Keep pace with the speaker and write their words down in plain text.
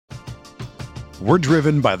We're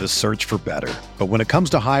driven by the search for better. But when it comes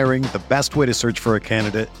to hiring, the best way to search for a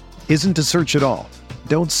candidate isn't to search at all.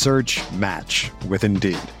 Don't search, match with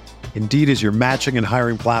Indeed. Indeed is your matching and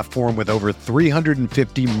hiring platform with over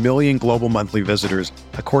 350 million global monthly visitors,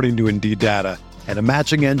 according to Indeed data, and a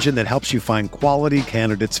matching engine that helps you find quality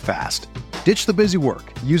candidates fast. Ditch the busy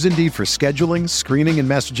work. Use Indeed for scheduling, screening, and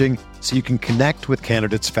messaging so you can connect with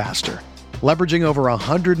candidates faster. Leveraging over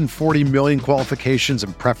 140 million qualifications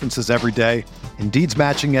and preferences every day, Indeed's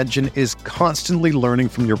matching engine is constantly learning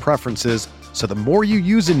from your preferences, so the more you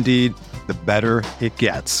use Indeed, the better it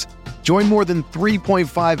gets. Join more than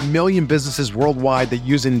 3.5 million businesses worldwide that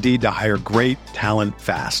use Indeed to hire great talent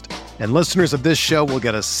fast. And listeners of this show will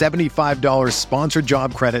get a $75 sponsored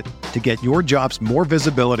job credit to get your jobs more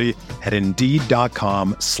visibility at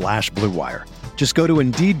Indeed.com/Blue Wire. Just go to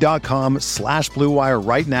Indeed.com/Blue Wire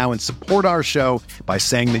right now and support our show by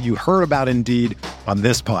saying that you heard about Indeed on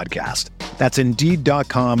this podcast. That's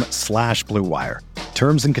Indeed.com/Blue Wire.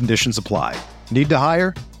 Terms and conditions apply. Need to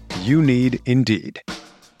hire? You need Indeed.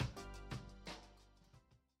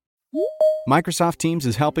 Microsoft Teams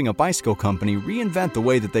is helping a bicycle company reinvent the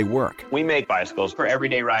way that they work. We make bicycles for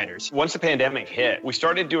everyday riders. Once the pandemic hit, we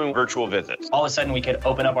started doing virtual visits. All of a sudden, we could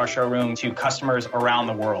open up our showroom to customers around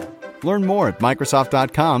the world. Learn more at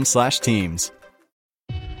Microsoft.com/Teams.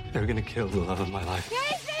 They're gonna kill the love of my life.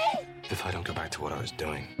 Casey! If I don't go back to what I was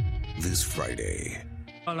doing. This Friday.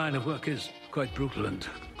 Our line of work is quite brutal and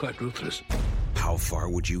quite ruthless. How far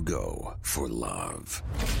would you go for love?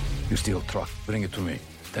 You steal truck, bring it to me.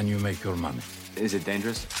 Then you make your money. Is it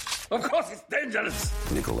dangerous? Of course it's dangerous!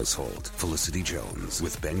 Nicholas Hoult, Felicity Jones,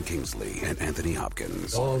 with Ben Kingsley and Anthony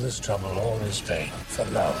Hopkins. All this trouble, all this pain, for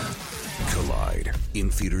love. Collide, in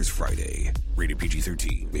theaters Friday. Rated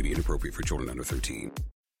PG-13, may be inappropriate for children under 13.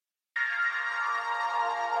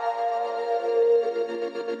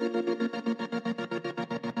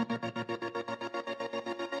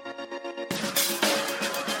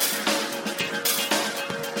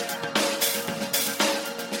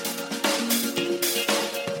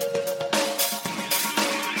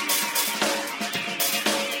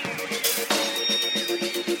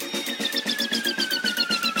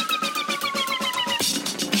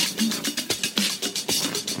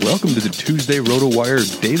 Welcome to the Tuesday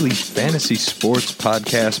RotoWire Daily Fantasy Sports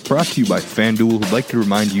Podcast, brought to you by FanDuel, who'd like to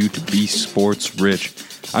remind you to be sports rich.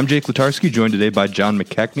 I'm Jake Latarski, joined today by John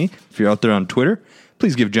McKechnie. If you're out there on Twitter,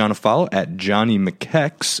 please give John a follow at Johnny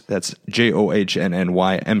McKechs. That's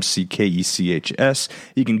JohnnyMcKechs.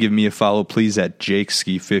 You can give me a follow, please, at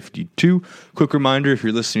JakeSki52. Quick reminder, if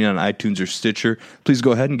you're listening on iTunes or Stitcher, please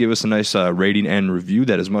go ahead and give us a nice rating and review.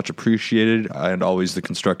 That is much appreciated, and always the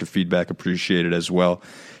constructive feedback appreciated as well.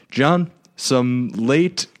 John, some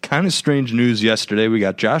late, kind of strange news yesterday. We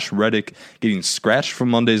got Josh Reddick getting scratched from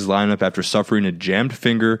Monday's lineup after suffering a jammed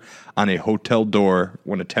finger on a hotel door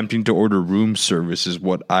when attempting to order room service, is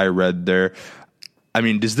what I read there. I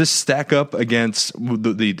mean, does this stack up against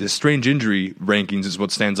the strange injury rankings is what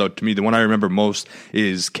stands out to me. The one I remember most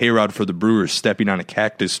is K-Rod for the Brewers stepping on a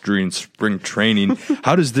cactus during spring training.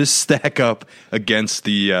 How does this stack up against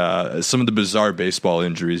the some of the bizarre baseball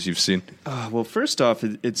injuries you've seen? Well, first off,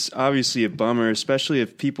 it's obviously a bummer, especially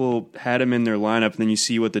if people had him in their lineup and then you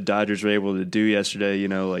see what the Dodgers were able to do yesterday,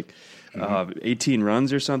 18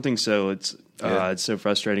 runs or something. So it's so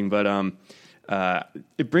frustrating. But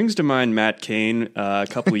it brings to mind Matt Cain a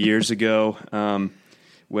couple of years ago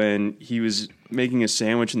when he was making a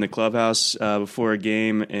sandwich in the clubhouse before a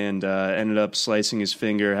game and ended up slicing his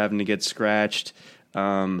finger, having to get scratched.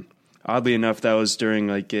 Oddly enough, that was during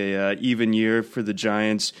like a even year for the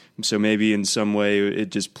Giants, so maybe in some way it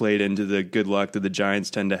just played into the good luck that the Giants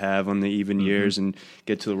tend to have on the even years and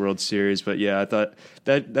get to the World Series. But yeah, I thought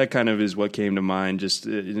that kind of is what came to mind, just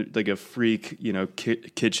like a freak,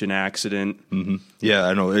 kitchen accident. Mm-hmm. Yeah,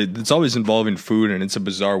 I know it's always involving food, and it's a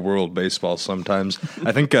bizarre world, baseball. Sometimes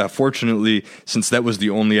I think, fortunately, since that was the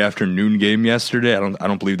only afternoon game yesterday, I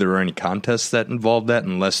don't believe there were any contests that involved that,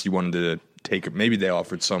 unless you wanted to take it. Maybe they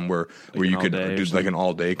offered somewhere where you could do like an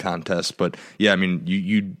all-day contest. But yeah, I mean,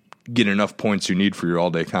 you get enough points you need for your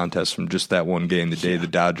all-day contest from just that one game, the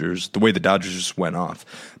way the Dodgers just went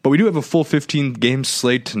off. But we do have a full 15-game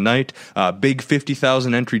slate tonight. Big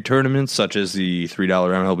 50,000 entry tournaments, such as the $3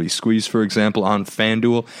 MLB Squeeze, for example, on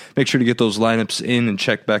FanDuel. Make sure to get those lineups in and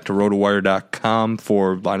check back to rotowire.com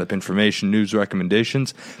for lineup information, news,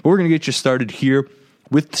 recommendations. But we're going to get you started here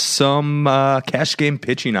with some cash game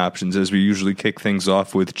pitching options, as we usually kick things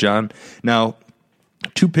off with, John. Now,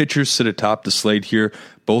 Two pitchers sit atop the slate here,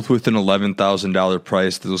 both with an $11,000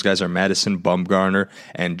 price. Those guys are Madison Bumgarner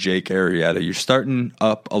and Jake Arrieta. You're starting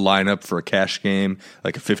up a lineup for a cash game,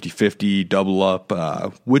 like a 50-50 double up.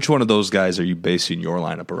 Which one of those guys are you basing your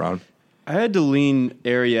lineup around? I had to lean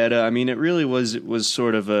Arrieta. I mean, it really was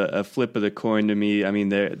sort of a flip of the coin to me. I mean,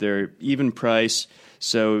 they're even price.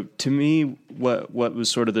 So to me, what was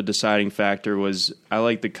sort of the deciding factor was I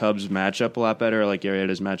like the Cubs matchup a lot better. I like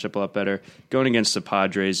Arrieta's matchup a lot better. Going against the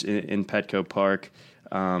Padres in Petco Park.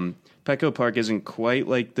 Petco Park isn't quite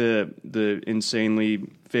like the insanely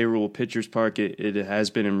favorable pitcher's park it has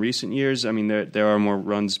been in recent years. I mean, there are more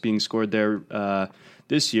runs being scored there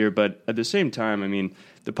this year, but at the same time, I mean,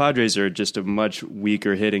 the Padres are just a much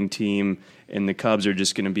weaker hitting team, and the Cubs are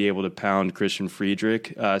just going to be able to pound Christian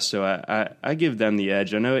Friedrich. So I give them the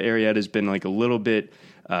edge. I know Arrieta's been like a little bit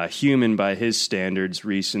human by his standards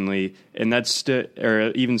recently, and that's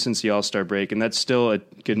or even since the All-Star break, and that's still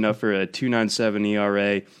good enough for a 2.97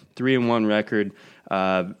 ERA, 3-1 record,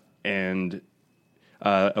 and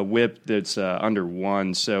a whip that's under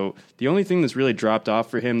 1. So the only thing that's really dropped off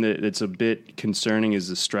for him that's a bit concerning is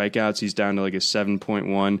the strikeouts. He's down to like a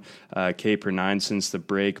 7.1 K per 9 since the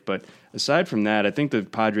break. But aside from that, I think the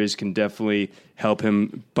Padres can definitely help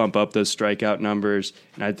him bump up those strikeout numbers.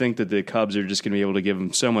 And I think that the Cubs are just going to be able to give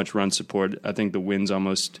him so much run support. I think the win's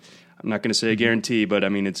almost, I'm not going to say a guarantee, but I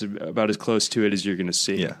mean, it's about as close to it as you're going to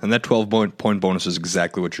see. Yeah, and that 12-point bonus is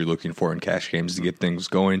exactly what you're looking for in cash games to get things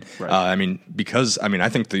going. Right. I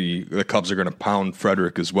think the Cubs are going to pound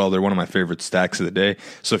Frederick as well. They're one of my favorite stacks of the day.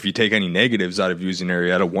 So if you take any negatives out of using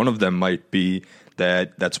Arrieta, one of them might be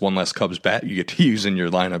that's one less Cubs bat you get to use in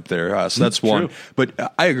your lineup there. So that's one. True.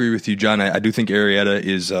 But I agree with you, John. I do think Arrieta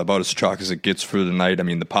is about as chalk as it gets for the night. I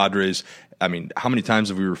mean, the Padres, I mean, how many times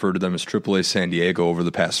have we referred to them as AAA San Diego over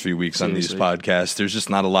the past few weeks on these podcasts? There's just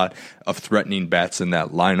not a lot of threatening bats in that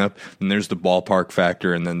lineup. And there's the ballpark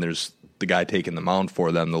factor, and then there's the guy taking the mound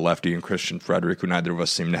for them, the lefty and Christian Frederick, who neither of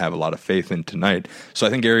us seem to have a lot of faith in tonight. So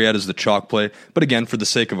I think Arrieta is the chalk play. But again, for the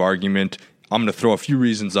sake of argument, I'm going to throw a few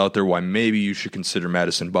reasons out there why maybe you should consider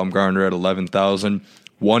Madison Bumgarner at $11,000.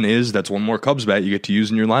 One is that's one more Cubs bat you get to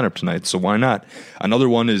use in your lineup tonight, so why not? Another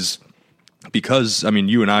one is because, I mean,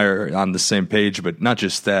 you and I are on the same page, but not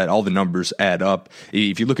just that, all the numbers add up.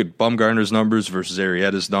 If you look at Bumgarner's numbers versus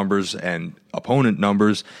Arrieta's numbers and opponent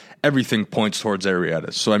numbers, everything points towards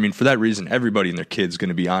Arrieta. So, I mean, for that reason, everybody and their kid's going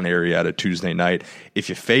to be on Arrieta Tuesday night. If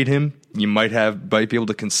you fade him, you might be able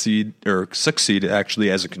to concede or succeed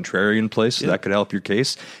actually as a contrarian play, so that could help your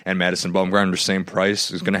case. And Madison Bumgarner, same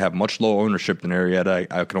price, is going to have much lower ownership than Arrieta.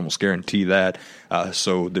 I can almost guarantee that.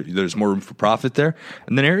 So there's more room for profit there.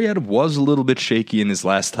 And then Arrieta was a little bit shaky in his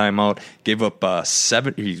last time out. Gave up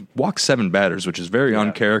 7. He walked 7 batters, which is very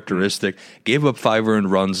uncharacteristic. Gave up 5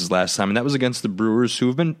 earned runs his last time, and that was against the Brewers, who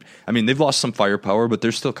have been, I mean, they've lost some firepower, but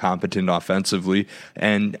they're still competent offensively.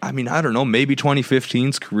 And I mean, I don't know, maybe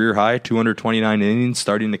 2015's career high, 229 innings,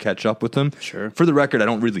 starting to catch up with them. Sure. For the record, I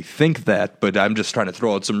don't really think that, but I'm just trying to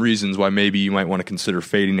throw out some reasons why maybe you might want to consider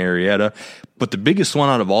fading Arrieta. But the biggest one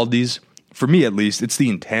out of all these, for me at least, it's the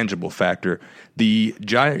intangible factor. The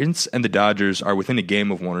Giants and the Dodgers are within a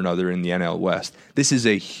game of one another in the NL West. This is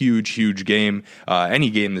a huge, huge game. Any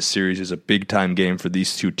game this series is a big-time game for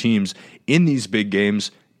these two teams. In these big games,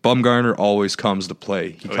 Bumgarner always comes to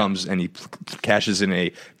play. He comes and he cashes in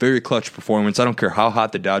a very clutch performance. I don't care how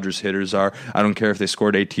hot the Dodgers hitters are. I don't care if they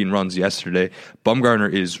scored 18 runs yesterday.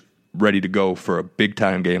 Bumgarner is ready to go for a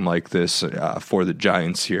big-time game like this for the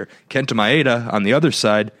Giants here. Kenta Maeda, on the other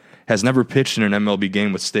side, has never pitched in an MLB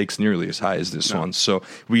game with stakes nearly as high as this one. So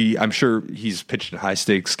I'm sure he's pitched in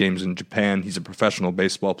high-stakes games in Japan. He's a professional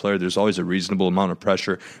baseball player. There's always a reasonable amount of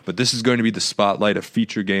pressure. But this is going to be the spotlight, a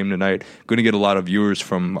feature game tonight. Going to get a lot of viewers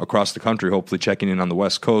from across the country, hopefully checking in on the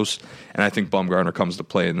West Coast. And I think Bumgarner comes to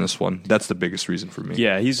play in this one. That's the biggest reason for me.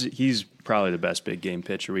 Yeah, he's probably the best big game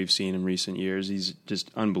pitcher we've seen in recent years. He's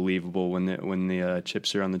just unbelievable when the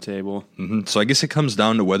chips are on the table. Mm-hmm. So I guess it comes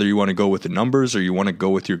down to whether you want to go with the numbers or you want to go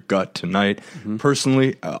with your gut tonight. Mm-hmm.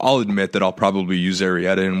 Personally, I'll admit that I'll probably use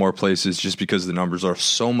Arrieta in more places just because the numbers are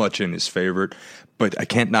so much in his favor. But I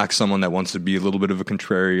can't knock someone that wants to be a little bit of a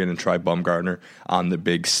contrarian and try Bumgarner on the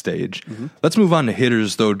big stage. Mm-hmm. Let's move on to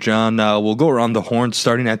hitters, though, John. We'll go around the horn,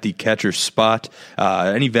 starting at the catcher spot.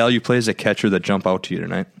 Any value plays at catcher that jump out to you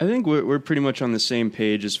tonight? I think we're pretty much on the same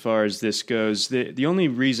page as far as this goes. The only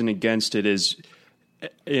reason against it is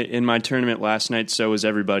in my tournament last night, so was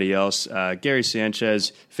everybody else. Gary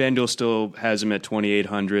Sanchez, FanDuel still has him at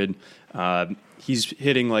 2,800. He's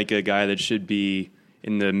hitting like a guy that should be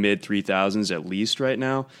in the mid 3,000s at least right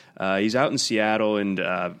now. He's out in Seattle, and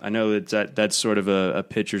I know that's sort of a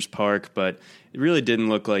pitcher's park, but it really didn't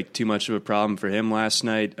look like too much of a problem for him last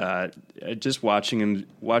night. Just watching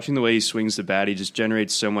the way he swings the bat, he just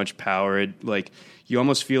generates so much power. You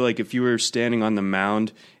almost feel like if you were standing on the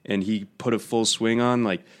mound and he put a full swing on,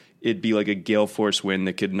 like it'd be like a gale force wind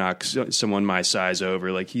that could knock someone my size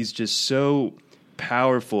over. Like, he's just so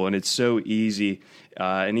powerful, and it's so easy.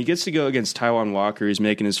 And he gets to go against Taijuan Walker, who's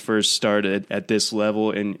making his first start at this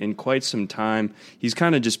level in quite some time. He's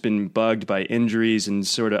kind of just been bugged by injuries and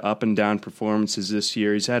sort of up and down performances this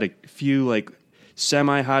year. He's had a few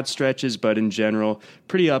semi-hot stretches, but in general,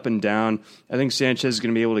 pretty up and down. I think Sanchez is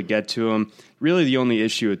going to be able to get to him. Really, the only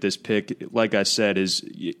issue with this pick, like I said, is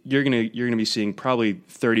you're gonna be seeing probably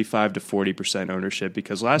 35 to 40% ownership,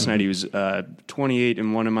 because last night he was 28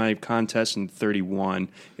 in one of my contests and 31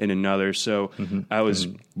 in another. So I was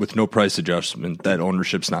with no price adjustment. That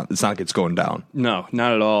ownership's it's not it's going down. No,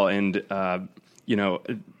 not at all. And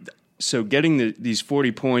so getting these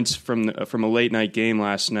 40 points from a late night game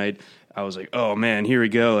last night, I was like, oh man, here we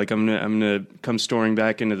go. Like, I'm gonna come storing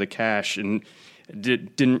back into the cash, and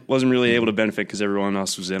wasn't really able to benefit because everyone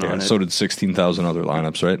else was in on it. So did 16,000 other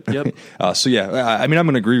lineups, right? Yep. I mean, I'm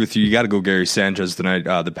going to agree with you. You got to go Gary Sanchez tonight.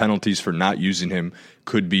 The penalties for not using him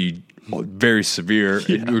could be very severe,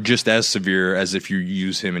 or just as severe as if you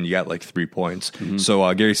use him and you got like 3 points.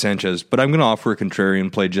 So Gary Sanchez, but I'm going to offer a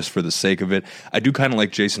contrarian play just for the sake of it. I do kind of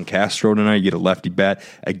like Jason Castro tonight. You get a lefty bat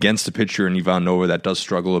against a pitcher in Ivan Nova that does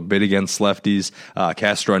struggle a bit against lefties.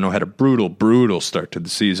 Castro, I know, had a brutal start to the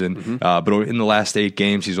season, but in the last 8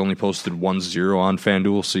 games, he's only posted 1-0 on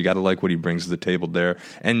FanDuel, so you got to like what he brings to the table there,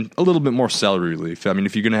 and a little bit more salary relief. I mean,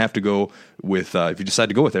 if you're going to have to go with, if you decide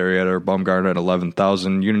to go with Arrieta or Bumgarner at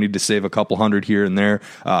 11,000, you're going to need to save a couple hundred here and there.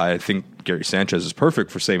 I think Gary Sanchez is perfect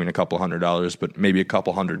for saving a couple $100, but maybe a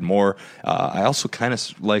couple hundred more. I also kind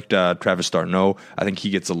of liked Travis d'Arnaud. I think he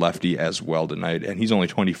gets a lefty as well tonight, and he's only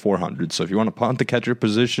 2,400. So if you want to punt the catcher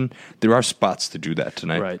position, there are spots to do that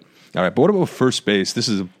tonight. Right. All right, but what about first base? This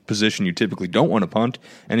is a position you typically don't want to punt,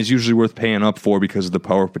 and is usually worth paying up for because of the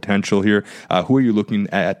power potential here. Who are you looking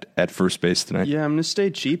at first base tonight? Yeah, I'm going to stay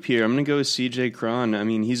cheap here. I'm going to go with C.J. Cron. I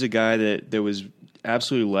mean, he's a guy that was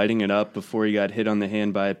absolutely lighting it up before he got hit on the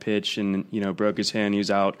hand by a pitch and broke his hand. He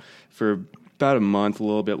was out for about a month, a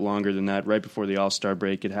little bit longer than that, right before the All-Star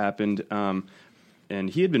break had happened. And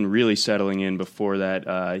he had been really settling in before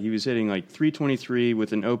that. He was hitting like 323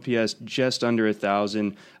 with an OPS just under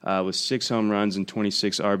 1,000, with 6 home runs and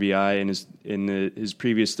 26 RBI in his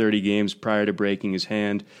previous 30 games prior to breaking his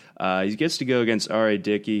hand. He gets to go against R.A.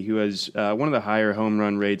 Dickey, who has one of the higher home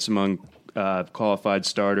run rates among qualified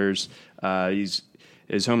starters.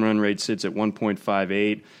 His home run rate sits at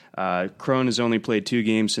 1.58. Cron has only played 2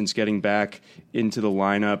 games since getting back into the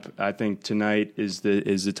lineup. I think tonight is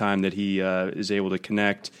the time that he is able to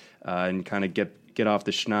connect and kind of get off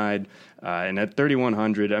the schneid. And at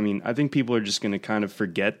 3,100, I mean, I think people are just going to kind of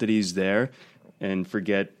forget that he's there and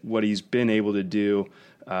forget what he's been able to do.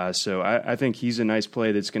 So I think he's a nice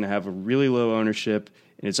play that's going to have a really low ownership,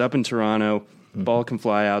 and it's up in Toronto. Ball can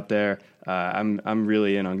fly out there. I'm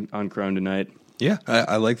really in on Cron tonight. Yeah,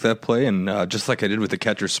 I like that play, and just like I did with the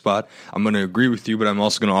catcher spot, I'm going to agree with you, but I'm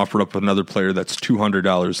also going to offer up another player that's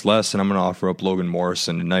 $200 less, and I'm going to offer up Logan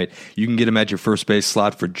Morrison tonight. You can get him at your first base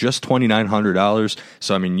slot for just $2,900,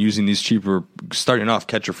 so I mean, using these cheaper, starting off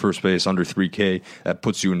catcher first base under $3K, that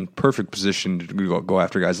puts you in perfect position to go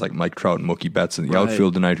after guys like Mike Trout and Mookie Betts in the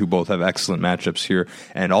outfield tonight, who both have excellent matchups here,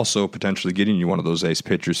 and also potentially getting you one of those ace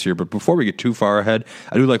pitchers here. But before we get too far ahead,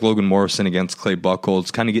 I do like Logan Morrison against Clay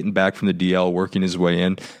Buchholz, kind of getting back from the DL, working his way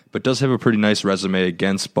in, but does have a pretty nice resume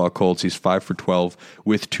against Buchholz. He's 5 for 12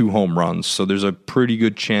 with 2 home runs, so there's a pretty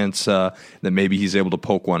good chance that maybe he's able to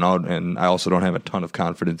poke one out, and I also don't have a ton of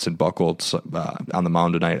confidence in Buchholz on the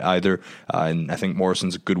mound tonight either, and I think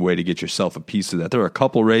Morrison's a good way to get yourself a piece of that. There are a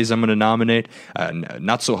couple Rays I'm going to nominate,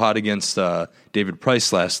 not so hot against David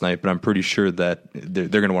Price last night, but I'm pretty sure that they're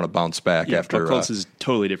going to want to bounce back after. Buchholz is a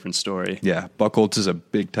totally different story. Yeah, Buchholz is a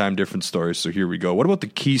big-time different story, so here we go. What about the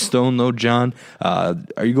Keystone, though, John?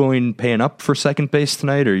 Are you paying up for second base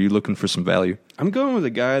tonight, or are you looking for some value? I'm going with a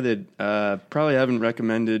guy that probably haven't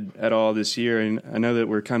recommended at all this year, and I know that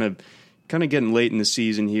we're kind of getting late in the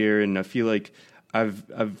season here, and I feel like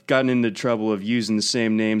I've gotten into trouble of using the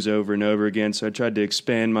same names over and over again, so I tried to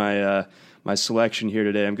expand my selection here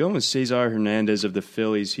today. I'm going with Cesar Hernandez of the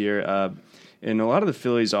Phillies here. And a lot of the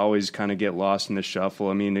Phillies always kind of get lost in the shuffle.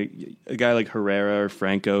 I mean, a guy like Herrera or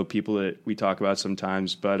Franco, people that we talk about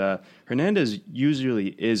sometimes, but Hernandez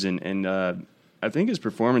usually isn't. And I think his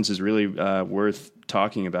performance is really worth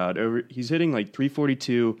talking about. He's hitting like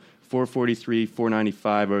 342, 443,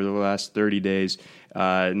 495 over the last 30 days.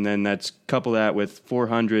 And then that's couple that with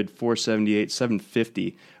 400, 478,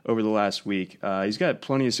 750 over the last week. He's got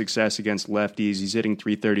plenty of success against lefties. He's hitting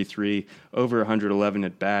 333, over 111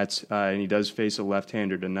 at bats, and he does face a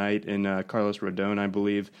left-hander tonight in Carlos Rodon, I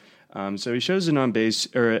believe. So he shows an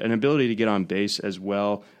on-base or an ability to get on base as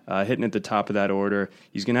well, hitting at the top of that order.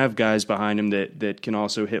 He's going to have guys behind him that can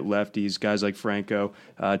also hit lefties, guys like Franco,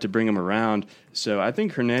 to bring him around. So I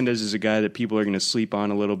think Hernandez is a guy that people are going to sleep on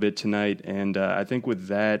a little bit tonight, and I think with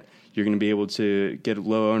that, you're going to be able to get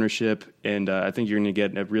low ownership, and I think you're going to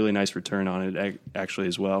get a really nice return on it actually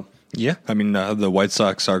as well. Yeah, I mean, the White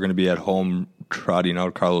Sox are going to be at home trotting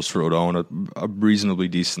out Carlos Rodon, a reasonably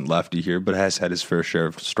decent lefty here, but has had his fair share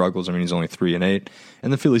of struggles. I mean, he's only 3-8,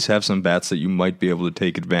 and the Phillies have some bats that you might be able to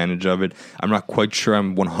take advantage of it. I'm not quite sure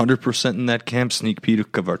I'm 100% in that camp. Sneak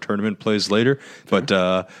peek of our tournament plays later, but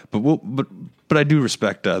I do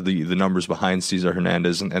respect the numbers behind Cesar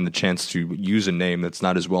Hernandez and the chance to use a name that's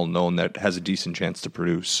not as well known that has a decent chance to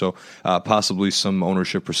produce. So possibly some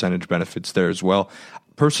ownership percentage benefits there as well.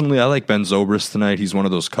 Personally, I like Ben Zobrist tonight. He's one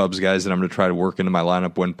of those Cubs guys that I'm going to try to work into my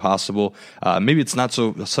lineup when possible. Maybe it's not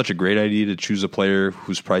such a great idea to choose a player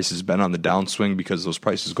whose price has been on the downswing because those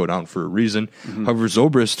prices go down for a reason. Mm-hmm. However,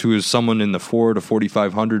 Zobrist, who is someone in the $4,000 to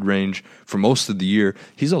 $4,500 range for most of the year,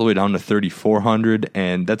 he's all the way down to $3,400,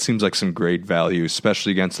 and that seems like some great value,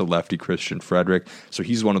 especially against the lefty Christian Frederick. So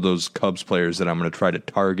he's one of those Cubs players that I'm going to try to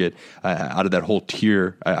target out of that whole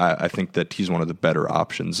tier. I think that he's one of the better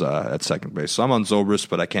options at second base. So I'm on Zobrist,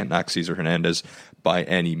 but I can't knock Cesar Hernandez by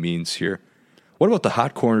any means here. What about the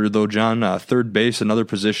hot corner, though, John? Third base, another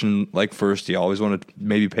position like first. You always want to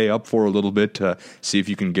maybe pay up for a little bit to see if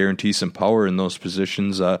you can guarantee some power in those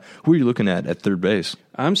positions. Who are you looking at third base?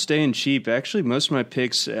 I'm staying cheap. Actually, most of my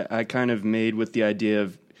picks I kind of made with the idea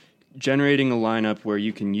of generating a lineup where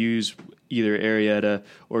you can use either Arrieta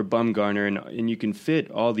or Bumgarner, and you can fit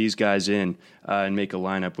all these guys in and make a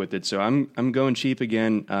lineup with it. So I'm going cheap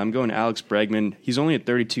again. I'm going Alex Bregman. He's only at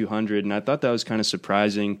 3,200, and I thought that was kind of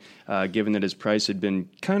surprising, given that his price had been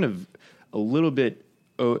kind of a little bit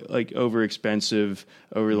over expensive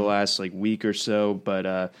over the last week or so.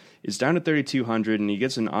 But it's down to 3,200, and he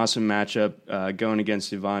gets an awesome matchup going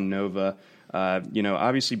against Ivan Nova.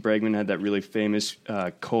 Obviously Bregman had that really famous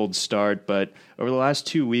cold start, but over the last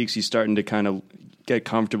 2 weeks, he's starting to kind of get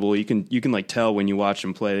comfortable. You can tell when you watch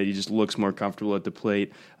him play that he just looks more comfortable at the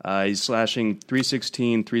plate. He's slashing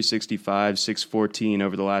 316, 365, 614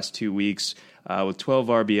 over the last 2 weeks. With 12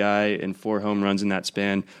 RBI and 4 home runs in that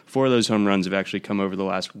span. 4 of those home runs have actually come over the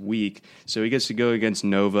last week. So he gets to go against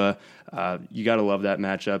Nova. You got to love that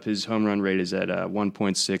matchup. His home run rate is at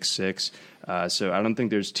 1.66. So I don't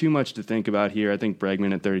think there's too much to think about here. I think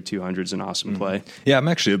Bregman at 3,200 is an awesome play. Yeah, I'm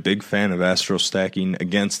actually a big fan of Astro stacking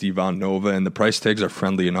against Ivan Nova, and the price tags are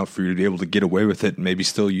friendly enough for you to be able to get away with it and maybe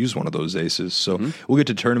still use one of those aces. So we'll get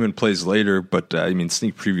to tournament plays later, but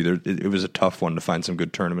sneak preview, it was a tough one to find some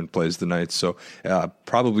good tournament plays tonight. So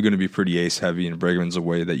probably going to be pretty ace heavy, and Bregman's a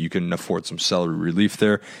way that you can afford some salary relief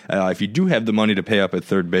there. If you do have the money to pay up at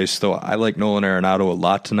third base, though, I like Nolan Arenado a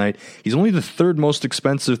lot tonight. He's only the third most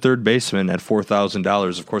expensive third baseman at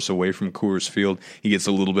 $4,000, of course, away from Coors Field. He gets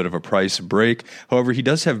a little bit of a price break. However, he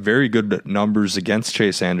does have very good numbers against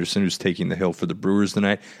Chase Anderson, who's taking the hill for the Brewers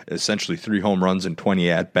tonight. Essentially 3 home runs and 20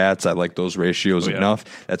 at-bats. I like those ratios enough.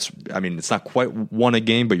 It's not quite one a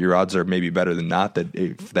game, but your odds are maybe better than not that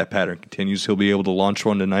if that pattern continues, he'll be able to launch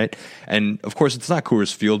one tonight. And, of course, it's not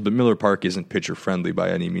Coors Field, but Miller Park isn't pitcher-friendly by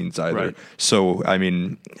any means either. Right. So, at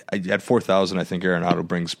 $4,000, I think Arenado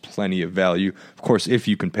brings plenty of value. Of course, if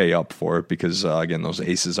you can pay up for it, because, again, those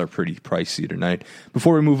aces are pretty pricey tonight.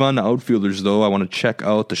 Before we move on to outfielders, though, I want to check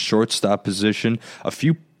out the shortstop position. A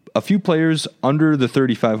few players under the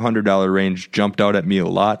 $3,500 range jumped out at me a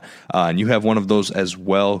lot, and you have one of those as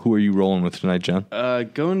well. Who are you rolling with tonight, John?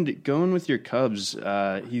 Going with your Cubs.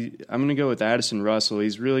 I'm going to go with Addison Russell.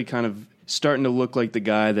 He's really kind of starting to look like the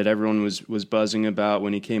guy that everyone was buzzing about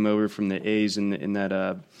when he came over from the A's in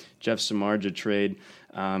that Jeff Samardzija trade.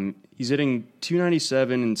 He's hitting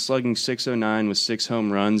 297 and slugging 609 with 6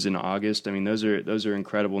 home runs in August. Those are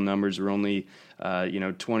incredible numbers. We're only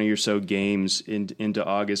 20 or so games into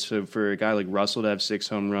August. So for a guy like Russell to have 6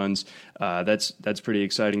 home runs, that's pretty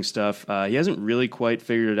exciting stuff. He hasn't really quite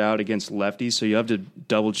figured it out against lefties, so you have to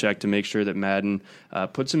double check to make sure that Madden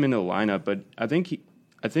puts him into the lineup. But I think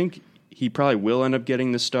he probably will end up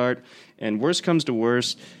getting the start. And worst comes to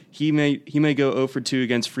worst, he may go 0 for 2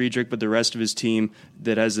 against Friedrich, but the rest of his team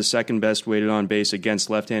that has the second best weighted on base against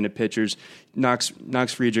left-handed pitchers knocks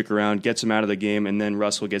Friedrich around, gets him out of the game, and then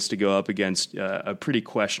Russell gets to go up against a pretty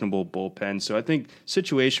questionable bullpen. So I think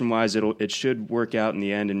situation-wise, it should work out in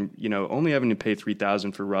the end. And only having to pay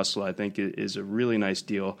 $3,000 for Russell, I think, is a really nice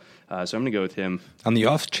deal. So I'm going to go with him. On the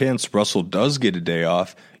off chance Russell does get a day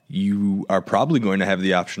off, you are probably going to have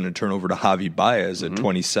the option to turn over to Javi Baez at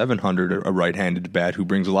 $2,700, a right-handed bat who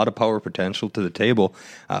brings a lot of power potential to the table.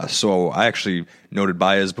 So I actually noted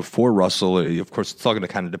Baez before Russell. Of course, it's all going to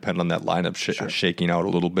kind of depend on that lineup shaking out a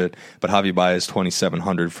little bit. But Javi Baez,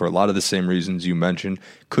 $2,700 for a lot of the same reasons you mentioned.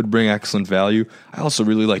 Could bring excellent value. I also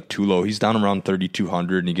really like Tulo. He's down around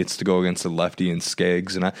 $3,200, and he gets to go against the lefty in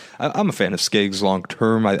Skaggs. And I'm a fan of Skaggs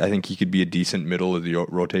long-term. I think he could be a decent middle of the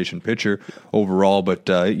rotation pitcher overall. But,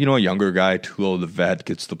 a younger guy, Tulo the vet,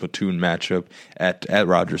 gets the platoon matchup at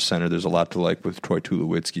Rogers Center. There's a lot to like with Troy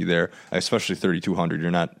Tulowitzki there, especially $3,200.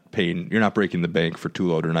 You're not breaking the bank for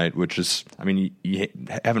Tulo tonight, which is, you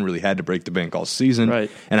haven't really had to break the bank all season. Right.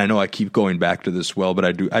 And I know I keep going back to this but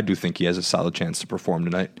I do think he has a solid chance to perform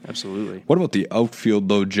tonight. Absolutely. What about the outfield,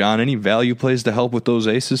 though, John? Any value plays to help with those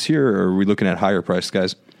aces here, or are we looking at higher priced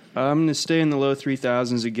guys? I'm going to stay in the low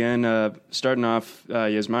 3,000s again. Starting off,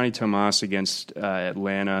 Yasmani Tomas against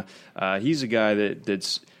Atlanta. He's a guy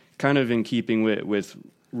that's kind of in keeping with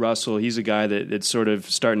Russell. He's a guy that's sort of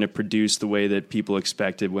starting to produce the way that people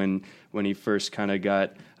expected when he first kind of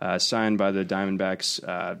got signed by the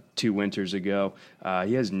Diamondbacks 2 winters ago.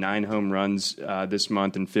 He has 9 home runs this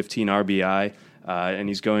month and 15 RBI, and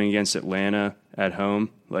he's going against Atlanta at home.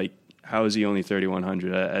 Like, how is he only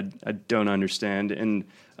 3,100? I don't understand. And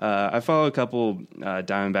I follow a couple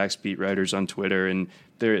Diamondbacks beat writers on Twitter, and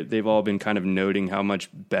they've all been kind of noting how much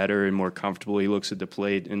better and more comfortable he looks at the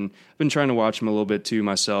plate. And I've been trying to watch him a little bit too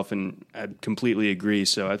myself, and I completely agree.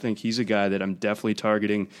 So I think he's a guy that I'm definitely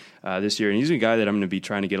targeting this year, and he's a guy that I'm going to be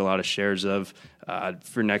trying to get a lot of shares of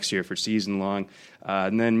for next year, for season long.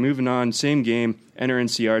 And then moving on, same game, Enter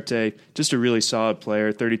Inciarte, just a really solid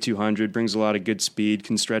player, 3,200, brings a lot of good speed,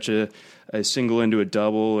 can stretch a single into a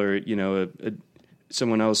double, or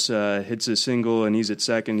someone else hits a single and he's at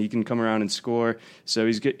second, he can come around and score. So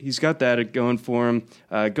he's got that going for him.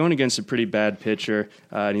 Going against a pretty bad pitcher,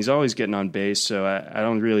 and he's always getting on base. So I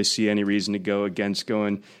don't really see any reason to go against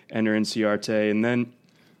going Enter Inciarte. And then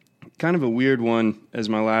kind of a weird one as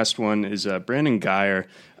my last one is Brandon Guyer,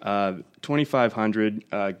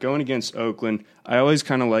 2,500, going against Oakland. I always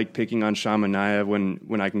kind of like picking on Sean Manaea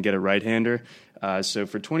when I can get a right-hander. So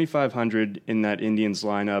for 2,500 in that Indians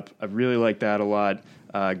lineup, I really like that a lot.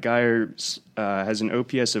 Guyer has an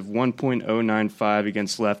OPS of 1.095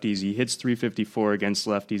 against lefties. He hits 354 against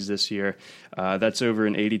lefties this year. That's over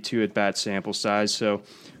an 82 at-bat sample size. So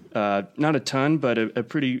not a ton, but a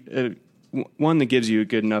pretty one that gives you a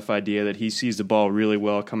good enough idea that he sees the ball really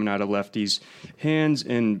well coming out of lefties' hands.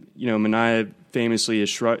 And, Manaea famously has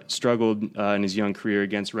struggled in his young career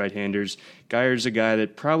against right-handers. Guyer's a guy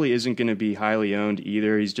that probably isn't going to be highly owned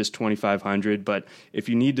either. He's just 2,500. But if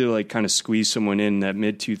you need to kind of squeeze someone in that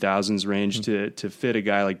mid-2000s range to fit a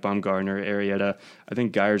guy like Bumgarner, Arrieta, I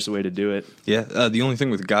think Guyer's the way to do it. Yeah, the only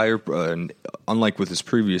thing with Guyer, unlike with his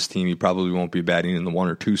previous team, he probably won't be batting in the 1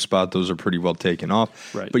 or 2 spot. Those are pretty well taken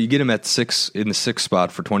off. Right. But you get him at 6 in the 6th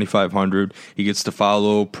spot for 2,500. He gets to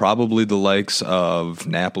follow probably the likes of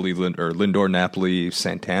Napoli or Lindor, Napoli,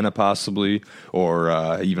 Santana possibly,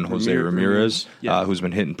 or even Jose Ramirez, who's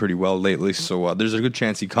been hitting pretty well lately. So there's a good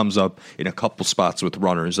chance he comes up in a couple spots with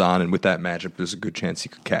runners on, and with that matchup, there's a good chance he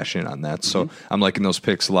could cash in on that. So I'm liking those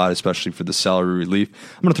picks a lot, especially for the salary relief.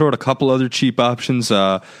 I'm going to throw out a couple other cheap options.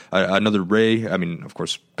 Another Ray. I mean, of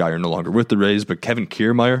course, Guyer no longer with the Rays, but Kevin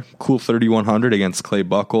Kiermaier, cool 3,100 against Clay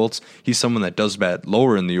Buchholz. He's someone that does bat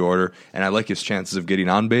lower in the order, and I like his chances of getting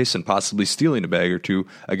on base and possibly stealing a bag or two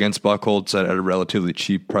against Buchholz at a relatively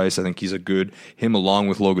cheap price. I think he's a good, him along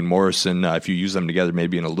with Logan Morrison, if you use them together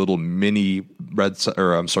maybe in a little mini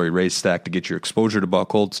Rays stack to get your exposure to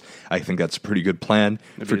Buchholz, I think that's a pretty good plan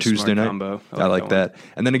for Tuesday night. Combo. I like that.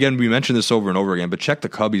 And then again, we mentioned this over and over again, but check the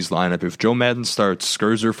Cubbies lineup. If Joe Maddon starts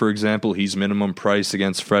Scherzer, for example, he's minimum price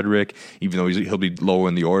against Frederick, even though he'll be low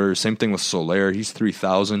in the order. Same thing with Soler. He's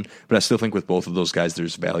 3,000, but I still think with both of those guys,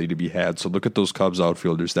 there's value to be had. So look at those Cubs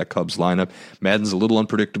outfielders, that Cubs lineup. Maddon's a little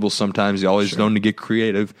unpredictable sometimes. He always He's known to get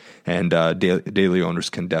creative, and daily owners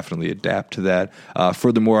can definitely adapt to that.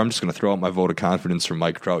 Furthermore, I'm just going to throw out my vote of confidence for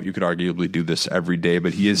Mike Trout. You could arguably do this every day,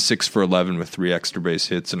 but he is 6 for 11 with 3 extra base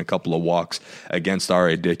hits and a couple of walks against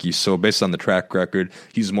R.A. Dickey. So based on the track record,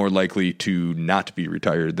 he's more likely to not be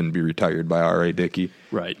retired than be retired by R.A. Dickey.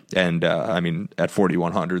 Right. And, at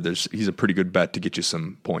 4,100, he's a pretty good bet to get you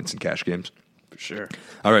some points in cash games. For sure.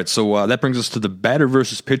 All right, so that brings us to the batter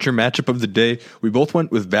versus pitcher matchup of the day. We both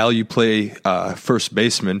went with value play first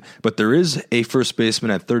baseman, but there is a first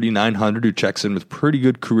baseman at 3,900 who checks in with pretty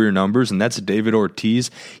good career numbers, and that's David Ortiz.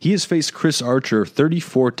 He has faced Chris Archer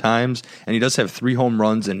 34 times, and he does have 3 home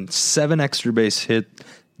runs and 7 extra base hits.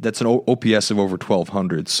 That's an OPS of over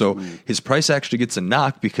 1,200. So his price actually gets a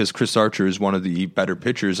knock because Chris Archer is one of the better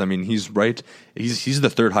pitchers. I mean, he's right. He's the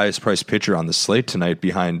 3rd highest priced pitcher on the slate tonight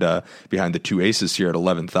behind the 2 aces here at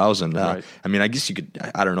 11,000. Right. I mean, I guess you could.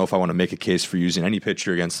 I don't know if I want to make a case for using any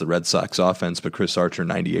pitcher against the Red Sox offense, but Chris Archer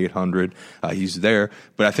 9,800. He's there,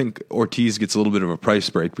 but I think Ortiz gets a little bit of a price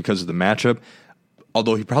break because of the matchup.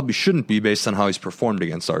 Although he probably shouldn't be based on how he's performed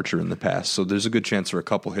against Archer in the past. So there's a good chance for a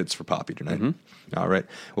couple hits for Poppy tonight. Mm-hmm. All right.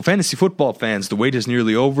 Well, fantasy football fans, the wait is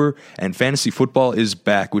nearly over, and fantasy football is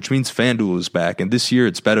back, which means FanDuel is back. And this year,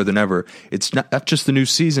 it's better than ever. It's not just the new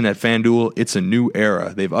season at FanDuel, it's a new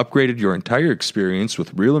era. They've upgraded your entire experience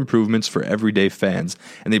with real improvements for everyday fans.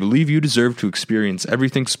 And they believe you deserve to experience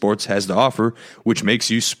everything sports has to offer, which makes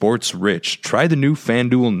you sports rich. Try the new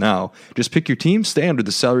FanDuel now. Just pick your team, stay under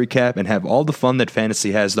the salary cap, and have all the fun that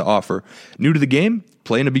fantasy has to offer. New to the game?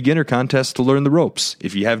 Play in a beginner contest to learn the ropes.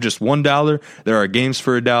 If you have just $1, there are games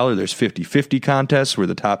for $1. There's 50-50 contests where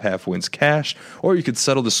the top half wins cash, or you could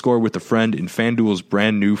settle the score with a friend in FanDuel's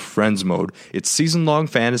brand new Friends mode. It's season-long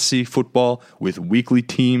fantasy football with weekly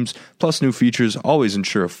teams, plus new features always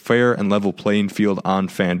ensure a fair and level playing field on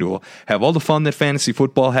FanDuel. Have all the fun that fantasy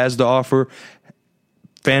football has to offer.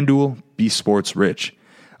 FanDuel, be sports rich.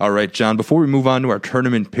 All right, John, before we move on to our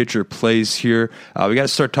tournament pitcher plays here, we got to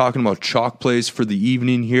start talking about chalk plays for the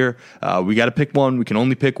evening here. We got to pick one. We can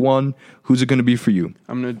only pick one. Who's it going to be for you?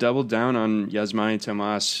 I'm going to double down on Yasmani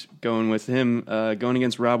Tomas, going with him, going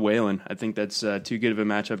against Rob Whalen. I think that's too good of a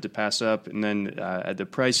matchup to pass up. And then at the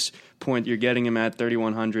price point you're getting him at,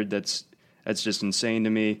 3,100, that's just insane to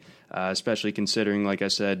me. Especially considering, like I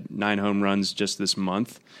said, 9 home runs just this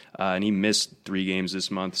month. And he missed 3 games this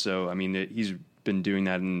month. So, I mean, he's been doing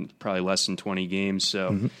that in probably less than 20 games.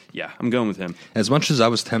 So, yeah, I'm going with him. As much as I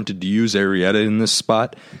was tempted to use Arrieta in this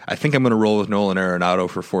spot, I think I'm going to roll with Nolan Arenado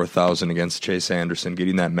for 4,000 against Chase Anderson,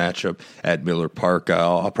 getting that matchup at Miller Park.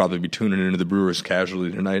 I'll probably be tuning into the Brewers casually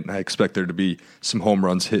tonight, and I expect there to be some home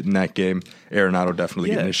runs hit in that game. Arenado definitely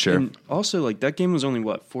getting his share. And also, like, that game was only,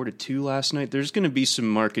 4-2 last night? There's going to be some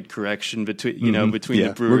market correction between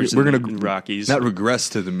the Brewers and Rockies. Not regress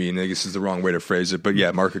to the mean, I guess is the wrong way to phrase it, but yeah,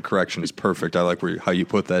 market correction is perfect. I like how you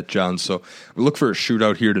put that, John. So we look for a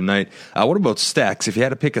shootout here tonight. What about stacks? If you had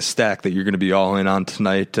to pick a stack that you're going to be all in on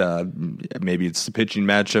tonight, maybe it's the pitching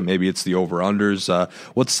matchup, maybe it's the over-unders.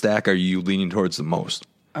 What stack are you leaning towards the most?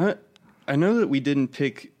 I know that we didn't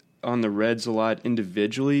pick on the Reds a lot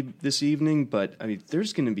individually this evening, but I mean,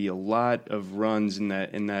 there's going to be a lot of runs in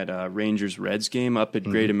that Rangers-Reds game up at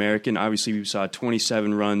Great American. Obviously, we saw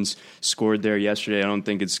 27 runs scored there yesterday. I don't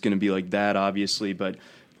think it's going to be like that, obviously, but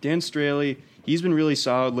Dan Straley, he's been really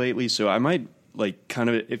solid lately, so I might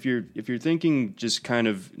if you're thinking just kind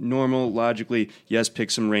of normal, logically, yes, pick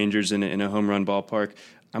some Rangers in a home run ballpark.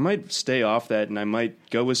 I might stay off that, and I might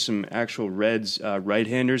go with some actual Reds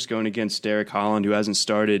right-handers going against Derek Holland, who hasn't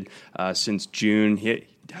started since June. He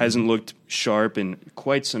hasn't looked sharp in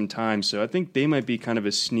quite some time, so I think they might be kind of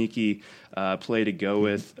a sneaky play to go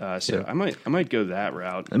with. I might go that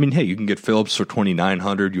route. I mean, hey, you can get Phillips for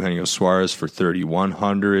 2,900, Eugenio Suarez for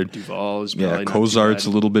 3,100. Duvall is probably Cozart's a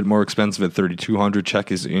little bit more expensive at 3,200. Check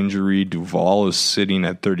his injury. Duvall is sitting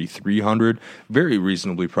at 3,300. Very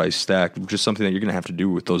reasonably priced stack, just something that you're going to have to do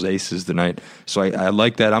with those aces tonight. So I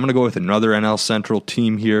like that. I'm going to go with another NL Central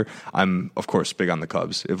team here. I'm, of course, big on the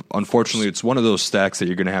Cubs. Unfortunately, it's one of those stacks that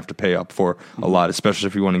you're going to have to pay up for a lot, especially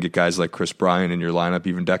if you want to get guys like Chris Bryant in your lineup,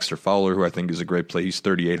 even Dexter Fowler, who I think is a great play. He's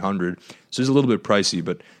 3,800. So he's a little bit pricey,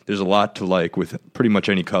 but there's a lot to like with pretty much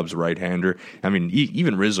any Cubs right-hander. I mean,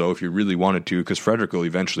 even Rizzo, if you really wanted to, because Frederick will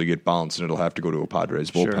eventually get bounced and it'll have to go to a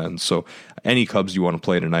Padres bullpen. Sure. So any Cubs you want to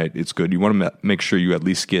play tonight, it's good. You want to make sure you at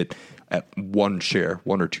least get at one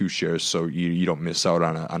or two shares, so you don't miss out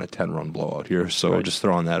on a 10-run blowout here. So just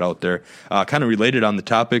throwing that out there. Kind of related on the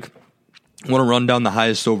topic, I want to run down the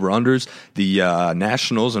highest over-unders. The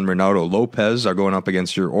Nationals and Reynaldo Lopez are going up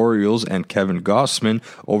against your Orioles and Kevin Gausman.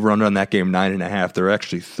 Over-under on that game, 9.5. There are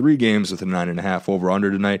actually 3 games with a 9.5 over-under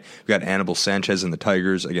tonight. We've got Anibal Sanchez and the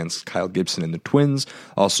Tigers against Kyle Gibson and the Twins.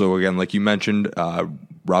 Also, again, like you mentioned,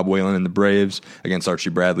 Rob Whalen and the Braves against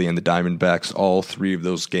Archie Bradley and the Diamondbacks. All 3 of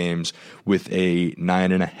those games with a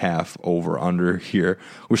 9.5 over-under here.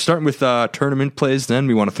 We're starting with tournament plays then.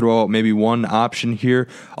 We want to throw out maybe one option here.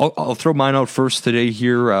 I'll throw mine out first today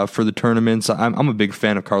here for the tournaments. I'm a big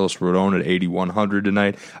fan of Carlos Rodon at 8,100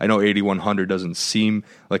 tonight. I know 8,100 doesn't seem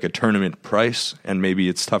like a tournament price, and maybe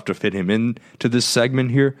it's tough to fit him into this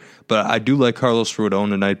segment here, but I do like Carlos Rodon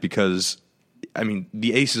tonight because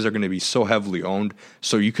the aces are going to be so heavily owned,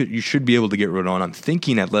 so you should be able to get Rodon. I'm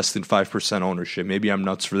thinking at less than 5% ownership. Maybe I'm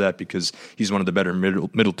nuts for that because he's one of the better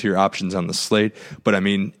middle tier options on the slate. But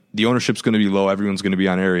the ownership's going to be low. Everyone's going to be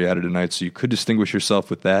on Arrieta tonight, so you could distinguish yourself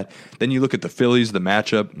with that. Then you look at the Phillies, the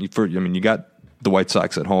matchup. You got the White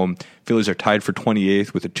Sox at home. Phillies are tied for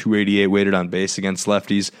 28th with a 288 weighted on base against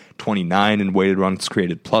lefties, 29 in weighted runs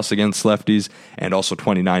created plus against lefties, and also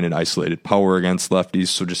 29 in isolated power against lefties.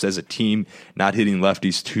 So just as a team, not hitting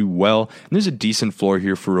lefties too well. And there's a decent floor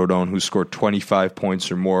here for Rodon, who scored 25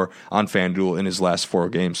 points or more on FanDuel in his last 4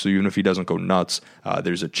 games. So even if he doesn't go nuts,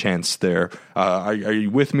 there's a chance there. Are you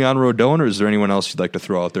with me on Rodon, or is there anyone else you'd like to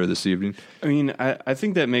throw out there this evening? I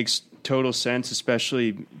think that makes total sense,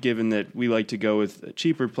 especially given that we like to go with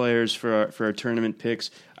cheaper players for our tournament picks.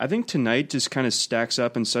 I think tonight just kind of stacks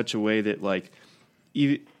up in such a way that a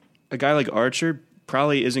guy like Archer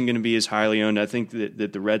probably isn't going to be as highly owned. I think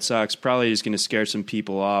that the Red Sox probably is going to scare some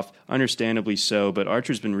people off, understandably so, but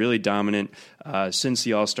Archer's been really dominant since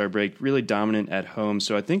the All-Star break, really dominant at home.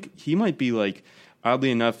 So I think he might be oddly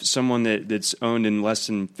enough, someone that's owned in less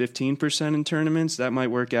than 15% in tournaments. That might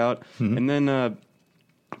work out. Mm-hmm. And then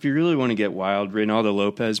if you really want to get wild, Reynaldo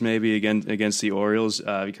Lopez maybe again against the Orioles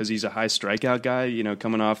because he's a high strikeout guy,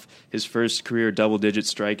 coming off his first career double-digit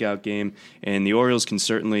strikeout game, and the Orioles can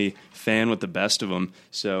certainly fan with the best of them.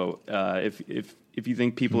 So if you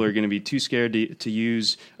think people are going to be too scared to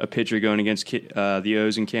use a pitcher going against the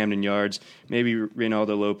O's in Camden Yards, maybe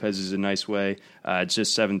Reynaldo Lopez is a nice way. It's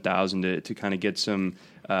just 7,000 to kind of get a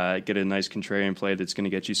nice contrarian play that's going to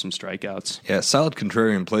get you some strikeouts. Yeah, solid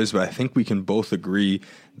contrarian plays, but I think we can both agree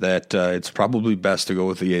that it's probably best to go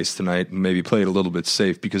with the ace tonight and maybe play it a little bit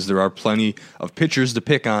safe because there are plenty of pitchers to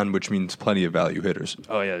pick on, which means plenty of value hitters.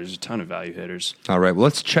 Oh, yeah, there's a ton of value hitters. All right, well,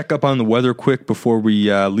 let's check up on the weather quick before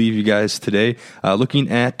we leave you guys today. Looking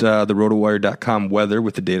at the rotowire.com weather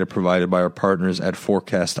with the data provided by our partners at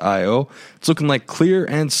Forecast.io, it's looking like clear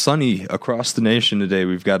and sunny across the nation today.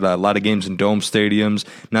 We've got a lot of games in dome stadiums,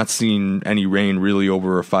 not seeing any rain, really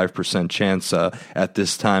over a 5% chance at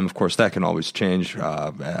this time. Of course, that can always change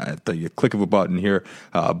at the click of a button here,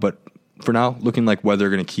 but for now, looking like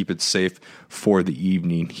weather going to keep it safe for the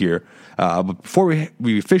evening here. But before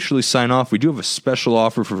we officially sign off, we do have a special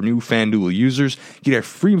offer for new FanDuel users. You get a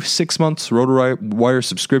free 6 months RotoWire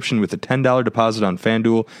subscription with a $10 deposit on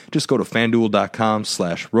FanDuel. Just go to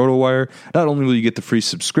FanDuel.com/RotoWire. Not only will you get the free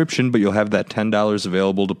subscription, but you'll have that $10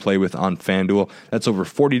 available to play with on FanDuel. That's over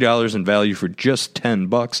 $40 in value for just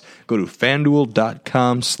 $10. Go to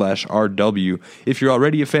FanDuel.com/RW. If you're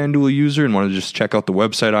already a FanDuel user and want to just check out the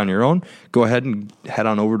website on your own, go ahead and head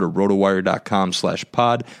on over to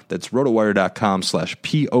RotoWire.com/pod. That's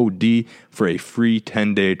RotoWire.com/POD for a free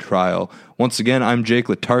 10-day trial. Once again, I'm Jake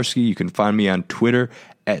Letarski. You can find me on Twitter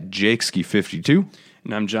at JakeSki52.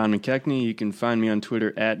 And I'm John McKechnie. You can find me on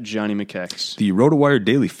Twitter at Johnny McKex. The RotoWire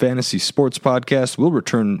Daily Fantasy Sports Podcast will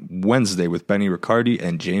return Wednesday with Benny Riccardi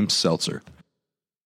and James Seltzer.